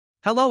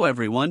Hello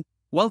everyone,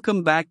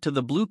 welcome back to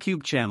the Blue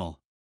Cube channel.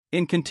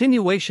 In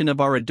continuation of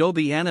our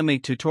Adobe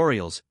Animate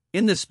tutorials,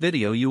 in this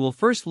video you will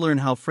first learn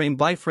how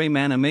frame-by-frame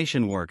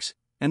animation works,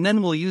 and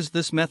then we'll use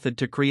this method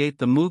to create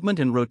the movement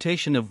and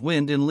rotation of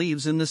wind and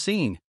leaves in the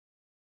scene.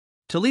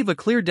 To leave a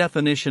clear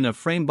definition of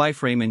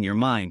frame-by-frame in your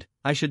mind,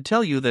 I should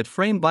tell you that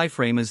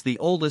frame-by-frame is the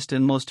oldest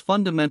and most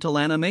fundamental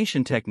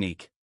animation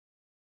technique.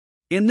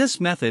 In this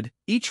method,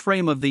 each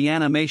frame of the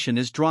animation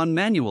is drawn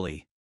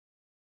manually.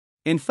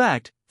 In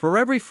fact, for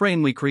every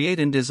frame we create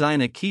and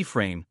design a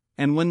keyframe,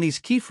 and when these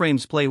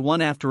keyframes play one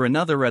after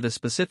another at a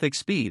specific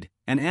speed,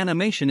 an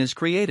animation is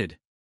created.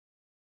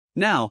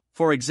 Now,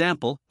 for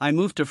example, I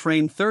move to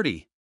frame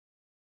 30.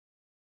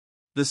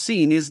 The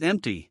scene is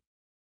empty.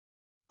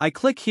 I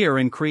click here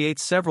and create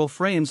several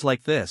frames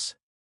like this.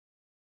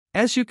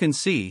 As you can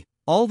see,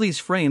 all these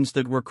frames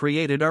that were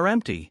created are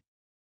empty.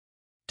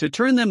 To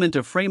turn them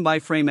into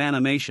frame-by-frame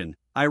animation,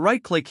 I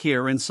right-click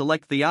here and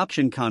select the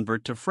option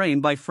Convert to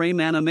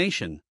Frame-by-Frame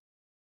Animation.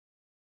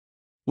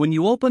 When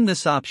you open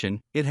this option,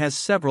 it has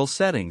several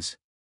settings.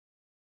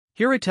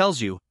 Here it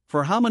tells you,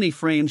 for how many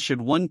frames should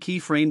one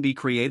keyframe be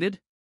created?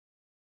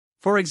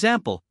 For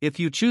example, if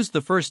you choose the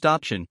first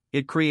option,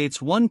 it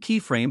creates one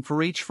keyframe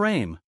for each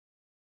frame.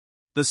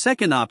 The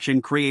second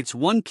option creates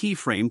one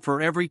keyframe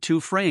for every 2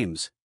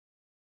 frames.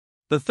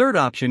 The third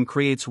option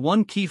creates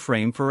one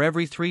keyframe for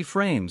every 3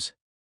 frames.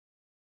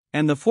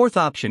 And the fourth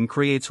option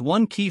creates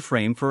one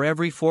keyframe for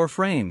every 4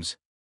 frames.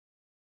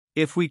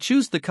 If we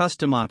choose the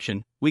custom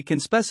option, we can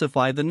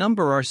specify the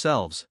number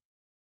ourselves.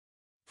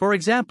 For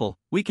example,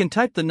 we can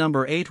type the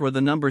number 8 or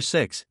the number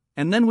 6,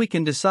 and then we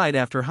can decide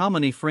after how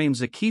many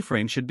frames a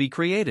keyframe should be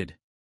created.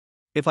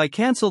 If I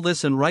cancel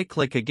this and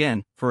right-click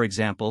again, for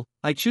example,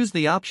 I choose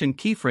the option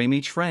Keyframe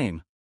each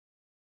frame.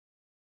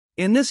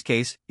 In this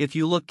case, if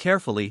you look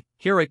carefully,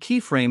 here a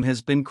keyframe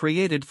has been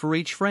created for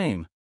each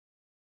frame.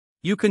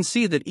 You can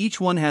see that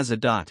each one has a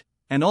dot,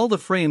 and all the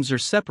frames are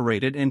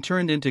separated and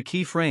turned into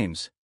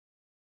keyframes.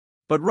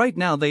 But right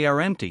now they are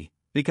empty,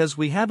 because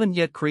we haven't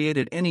yet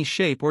created any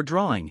shape or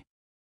drawing.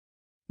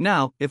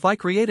 Now, if I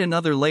create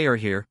another layer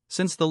here,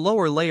 since the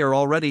lower layer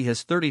already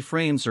has 30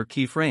 frames or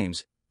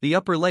keyframes, the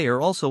upper layer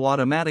also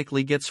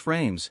automatically gets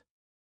frames.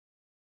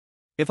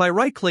 If I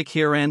right-click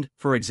here and,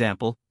 for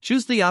example,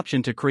 choose the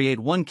option to create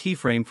one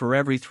keyframe for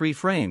every 3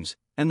 frames,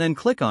 and then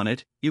click on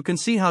it, you can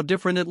see how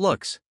different it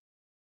looks.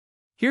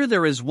 Here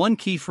there is one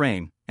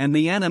keyframe, and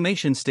the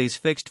animation stays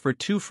fixed for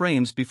 2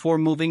 frames before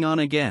moving on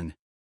again.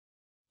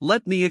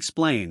 Let me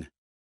explain.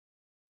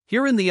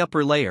 Here in the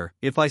upper layer,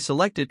 if I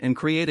select it and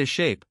create a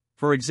shape,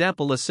 for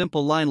example a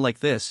simple line like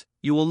this,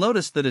 you will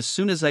notice that as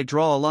soon as I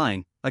draw a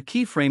line, a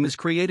keyframe is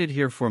created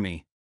here for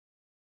me.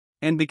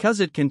 And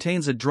because it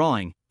contains a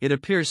drawing, it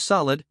appears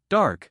solid,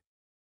 dark.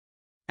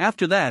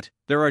 After that,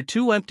 there are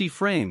 2 empty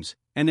frames,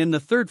 and in the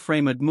third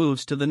frame it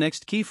moves to the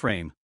next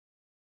keyframe.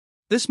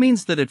 This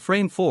means that at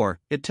frame 4,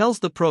 it tells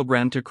the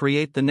program to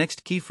create the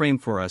next keyframe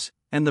for us,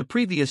 and the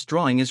previous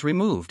drawing is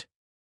removed.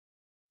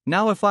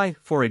 Now if I,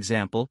 for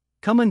example,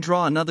 come and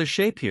draw another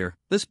shape here,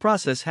 this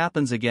process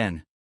happens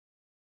again.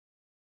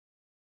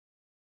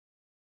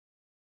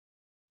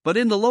 But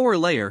in the lower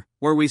layer,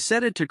 where we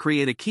set it to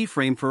create a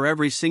keyframe for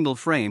every single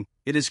frame,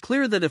 it is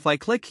clear that if I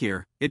click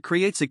here, it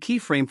creates a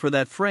keyframe for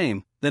that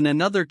frame, then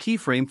another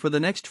keyframe for the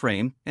next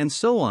frame, and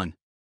so on.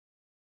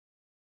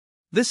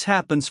 This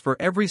happens for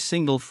every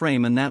single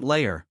frame in that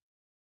layer.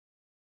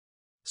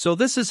 So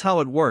this is how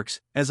it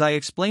works, as I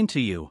explained to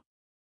you.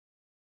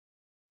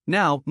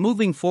 Now,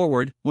 moving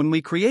forward, when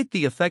we create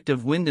the effect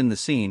of wind in the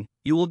scene,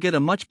 you will get a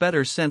much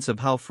better sense of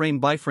how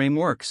frame-by-frame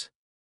works.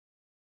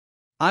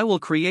 I will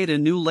create a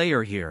new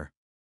layer here.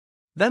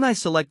 Then I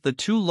select the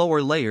 2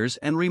 lower layers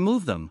and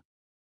remove them.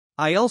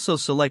 I also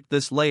select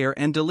this layer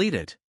and delete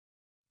it.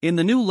 In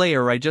the new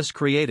layer I just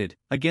created,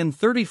 again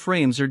 30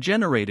 frames are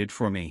generated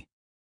for me.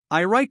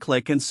 I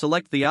right-click and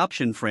select the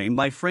option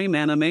Frame-by-Frame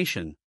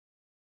Animation.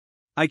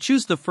 I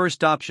choose the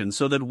first option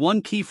so that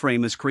one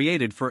keyframe is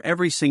created for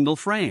every single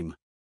frame.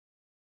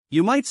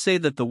 You might say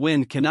that the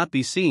wind cannot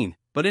be seen,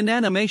 but in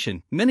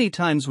animation, many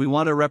times we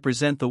want to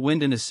represent the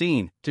wind in a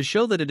scene, to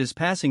show that it is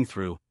passing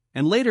through,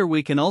 and later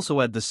we can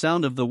also add the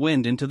sound of the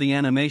wind into the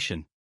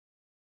animation.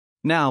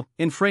 Now,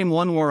 in frame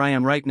 1 where I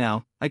am right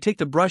now, I take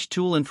the brush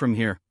tool and from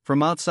here,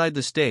 from outside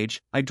the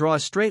stage, I draw a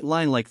straight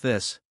line like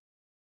this.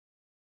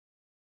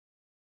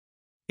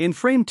 In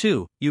frame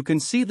 2, you can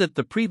see that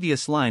the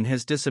previous line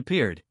has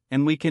disappeared,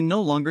 and we can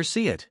no longer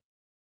see it.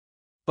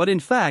 But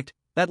in fact,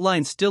 that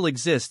line still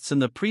exists in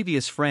the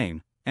previous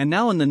frame, and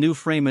now in the new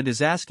frame it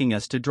is asking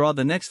us to draw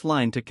the next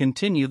line to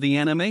continue the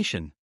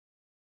animation.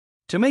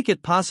 To make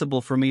it possible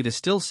for me to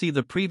still see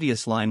the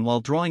previous line while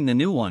drawing the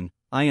new one,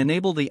 I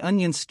enable the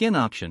onion skin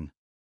option.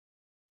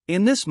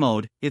 In this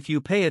mode, if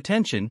you pay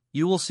attention,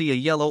 you will see a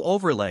yellow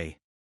overlay.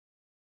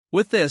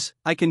 With this,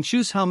 I can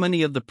choose how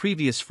many of the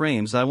previous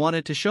frames I want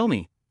it to show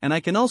me, and I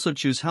can also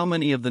choose how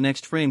many of the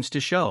next frames to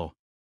show.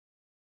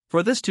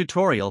 For this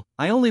tutorial,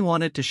 I only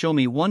want it to show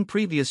me one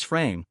previous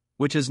frame,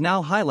 which is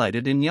now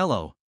highlighted in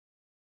yellow.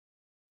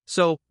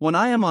 So, when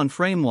I am on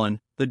frame 1,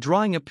 the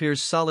drawing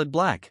appears solid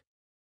black.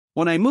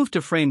 When I move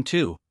to frame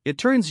 2, it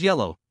turns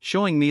yellow,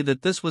 showing me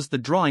that this was the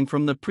drawing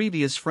from the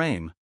previous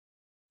frame.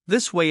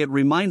 This way it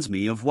reminds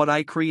me of what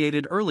I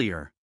created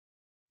earlier.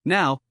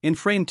 Now, in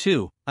frame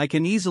 2, I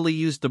can easily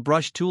use the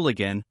brush tool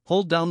again,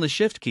 hold down the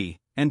shift key,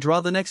 and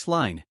draw the next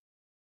line.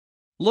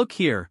 Look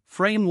here,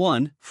 frame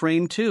 1,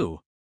 frame 2.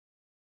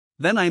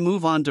 Then I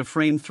move on to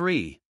frame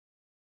 3.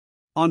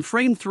 On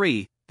frame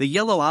 3, the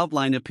yellow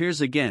outline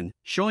appears again,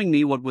 showing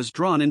me what was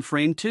drawn in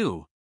frame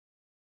 2.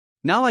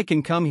 Now I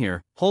can come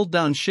here, hold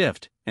down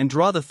shift, and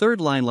draw the third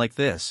line like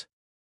this.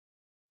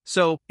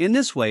 So, in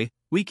this way,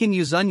 we can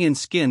use onion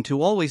skin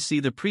to always see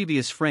the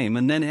previous frame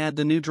and then add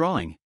the new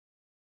drawing.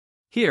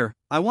 Here,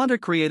 I want to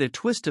create a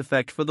twist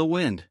effect for the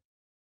wind.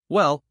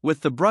 Well,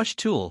 with the brush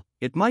tool,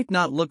 it might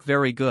not look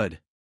very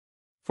good.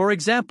 For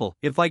example,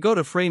 if I go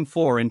to frame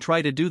 4 and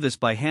try to do this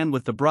by hand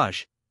with the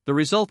brush, the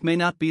result may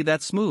not be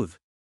that smooth.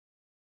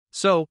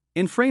 So,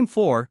 in frame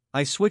 4,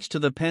 I switch to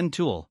the pen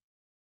tool.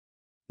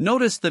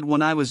 Notice that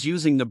when I was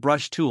using the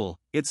brush tool,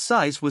 its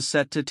size was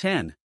set to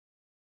 10.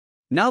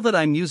 Now that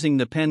I'm using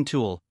the pen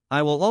tool,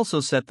 I will also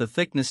set the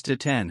thickness to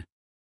 10.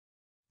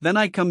 Then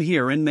I come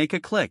here and make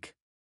a click.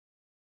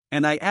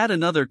 And I add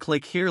another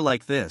click here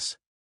like this.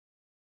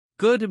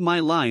 Good, my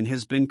line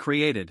has been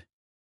created.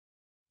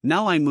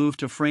 Now I move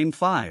to frame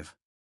 5.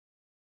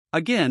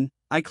 Again,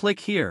 I click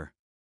here.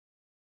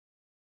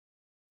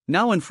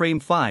 Now in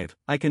frame 5,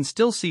 I can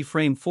still see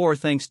frame 4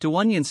 thanks to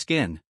onion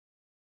skin.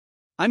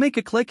 I make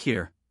a click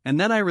here, and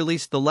then I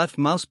release the left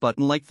mouse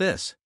button like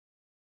this.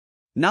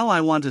 Now I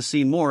want to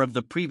see more of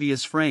the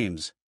previous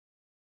frames.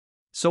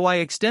 So I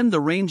extend the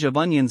range of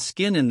onion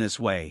skin in this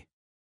way.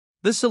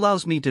 This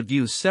allows me to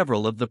view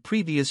several of the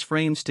previous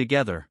frames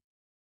together.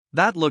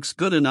 That looks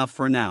good enough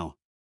for now.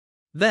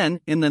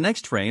 Then, in the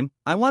next frame,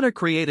 I want to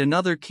create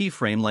another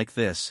keyframe like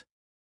this.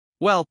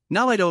 Well,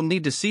 now I don't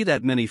need to see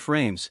that many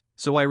frames,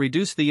 so I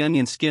reduce the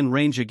onion skin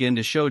range again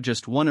to show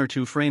just 1 or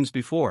 2 frames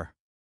before.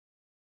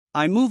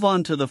 I move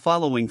on to the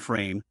following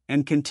frame,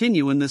 and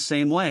continue in the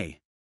same way.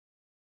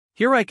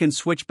 Here I can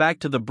switch back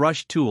to the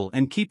brush tool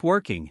and keep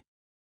working.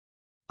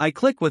 I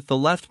click with the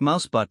left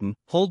mouse button,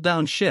 hold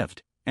down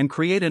shift, and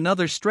create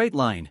another straight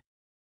line.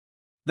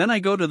 Then I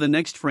go to the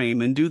next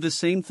frame and do the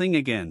same thing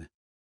again.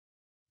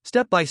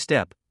 Step by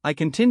step, I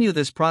continue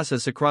this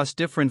process across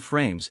different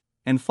frames,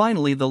 and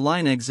finally the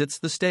line exits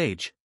the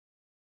stage.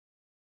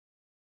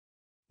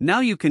 Now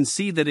you can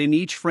see that in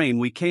each frame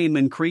we came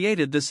and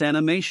created this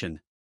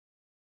animation.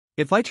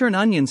 If I turn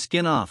onion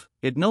skin off,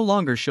 it no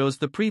longer shows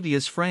the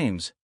previous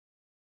frames.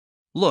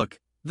 Look,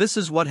 this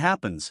is what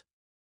happens.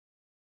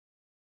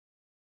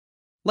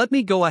 Let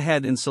me go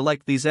ahead and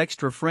select these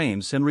extra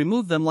frames and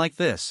remove them like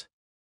this.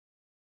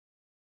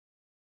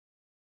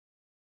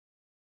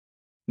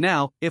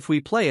 Now, if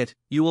we play it,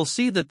 you will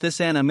see that this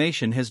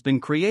animation has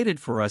been created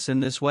for us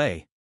in this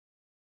way.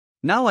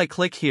 Now I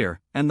click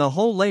here, and the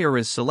whole layer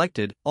is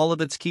selected, all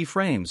of its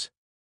keyframes.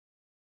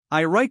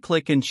 I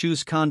right-click and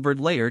choose Convert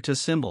Layer to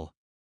Symbol.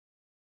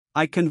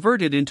 I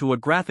convert it into a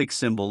graphic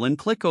symbol and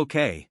click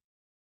OK.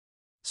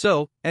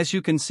 So, as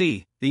you can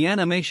see, the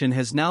animation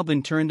has now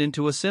been turned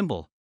into a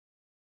symbol.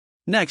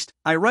 Next,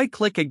 I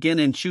right-click again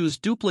and choose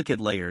Duplicate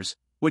Layers,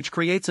 which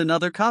creates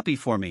another copy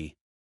for me.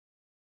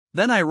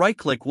 Then I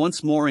right-click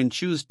once more and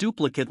choose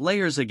Duplicate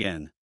Layers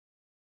again.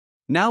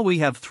 Now we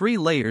have 3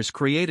 layers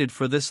created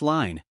for this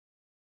line.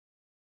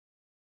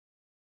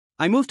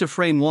 I move to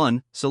frame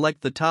 1,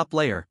 select the top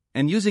layer,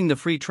 and using the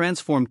free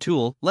transform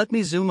tool, let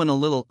me zoom in a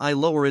little, I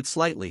lower it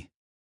slightly.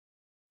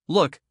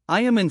 Look,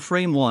 I am in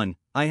frame 1,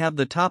 I have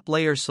the top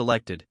layer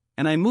selected,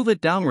 and I move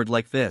it downward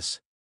like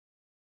this.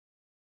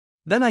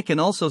 Then I can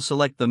also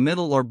select the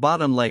middle or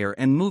bottom layer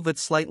and move it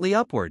slightly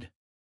upward.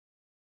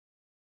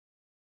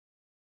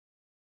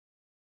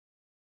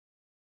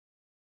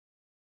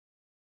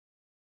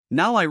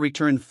 Now I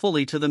return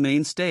fully to the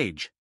main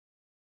stage.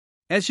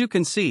 As you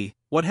can see,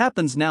 what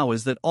happens now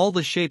is that all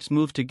the shapes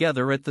move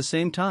together at the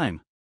same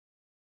time.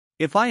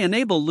 If I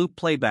enable loop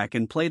playback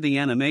and play the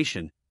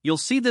animation, you'll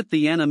see that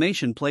the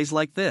animation plays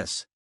like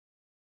this.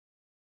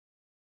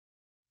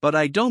 But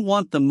I don't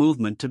want the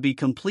movement to be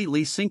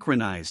completely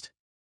synchronized.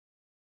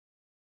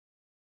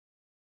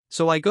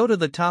 So I go to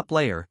the top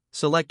layer,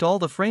 select all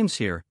the frames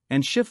here,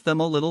 and shift them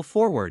a little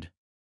forward.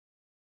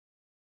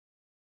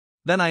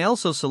 Then I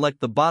also select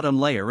the bottom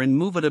layer and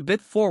move it a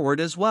bit forward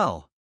as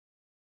well.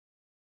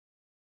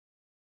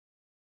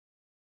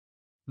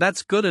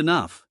 That's good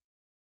enough.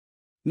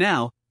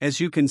 Now, as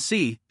you can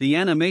see, the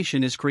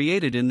animation is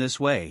created in this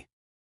way.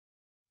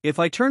 If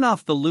I turn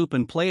off the loop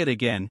and play it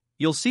again,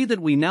 you'll see that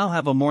we now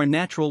have a more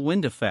natural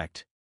wind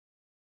effect.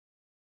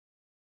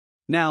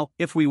 Now,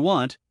 if we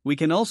want, we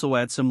can also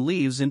add some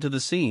leaves into the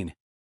scene.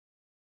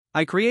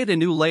 I create a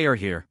new layer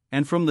here,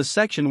 and from the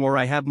section where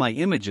I have my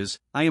images,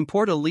 I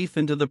import a leaf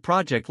into the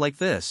project like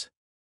this.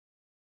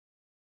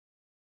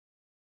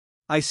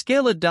 I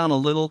scale it down a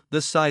little,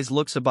 this size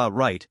looks about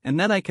right, and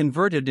then I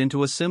convert it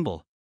into a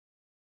symbol.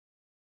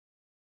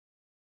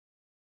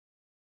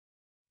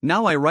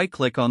 Now I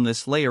right-click on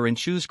this layer and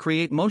choose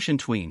Create Motion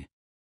Tween.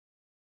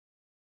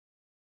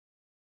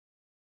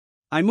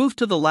 I move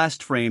to the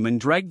last frame and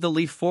drag the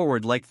leaf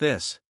forward like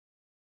this.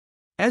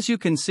 As you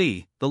can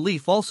see, the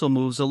leaf also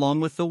moves along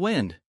with the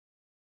wind.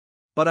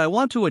 But I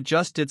want to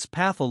adjust its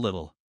path a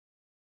little.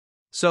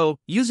 So,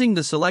 using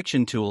the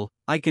selection tool,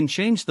 I can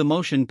change the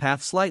motion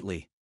path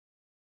slightly.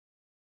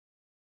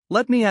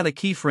 Let me add a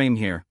keyframe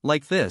here,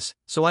 like this,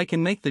 so I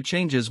can make the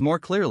changes more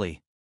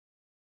clearly.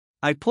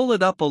 I pull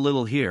it up a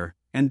little here,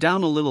 and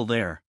down a little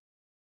there.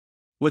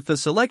 With the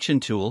selection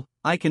tool,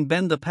 I can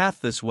bend the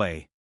path this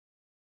way.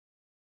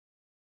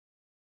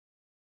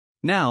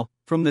 Now,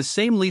 from the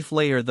same leaf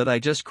layer that I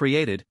just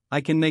created,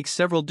 I can make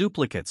several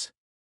duplicates.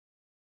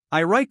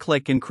 I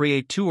right-click and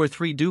create 2 or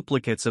 3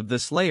 duplicates of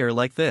this layer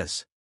like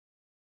this.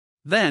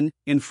 Then,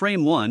 in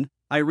frame 1,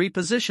 I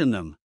reposition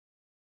them.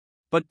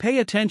 But pay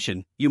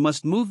attention, you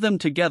must move them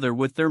together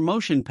with their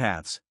motion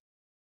paths.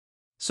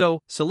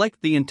 So,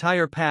 select the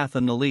entire path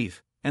on the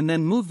leaf, and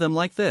then move them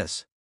like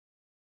this.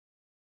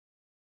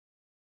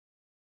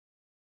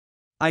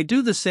 I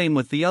do the same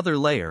with the other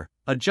layer,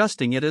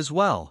 adjusting it as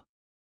well.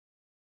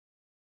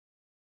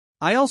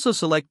 I also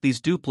select these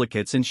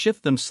duplicates and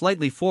shift them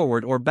slightly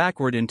forward or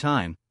backward in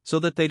time, so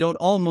that they don't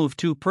all move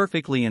too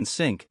perfectly in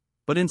sync,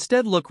 but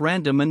instead look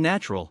random and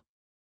natural.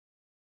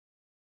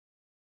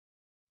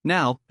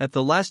 Now, at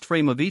the last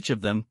frame of each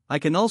of them, I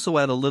can also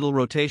add a little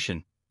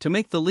rotation, to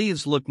make the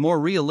leaves look more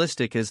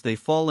realistic as they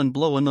fall and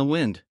blow in the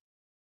wind.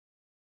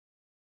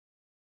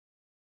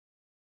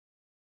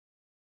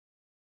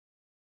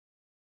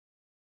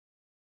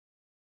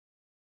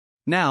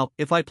 Now,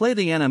 if I play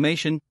the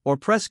animation, or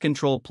press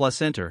Ctrl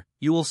plus Enter,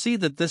 you will see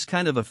that this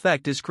kind of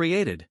effect is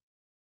created.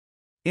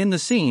 In the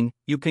scene,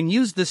 you can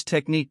use this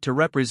technique to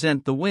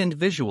represent the wind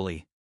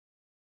visually.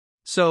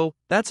 So,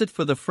 that's it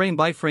for the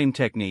frame-by-frame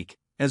technique,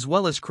 as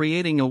well as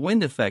creating a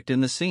wind effect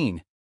in the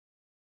scene.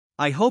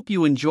 I hope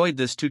you enjoyed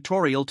this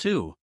tutorial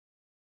too.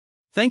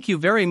 Thank you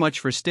very much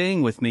for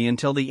staying with me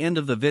until the end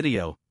of the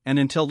video, and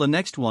until the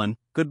next one,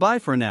 goodbye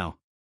for now.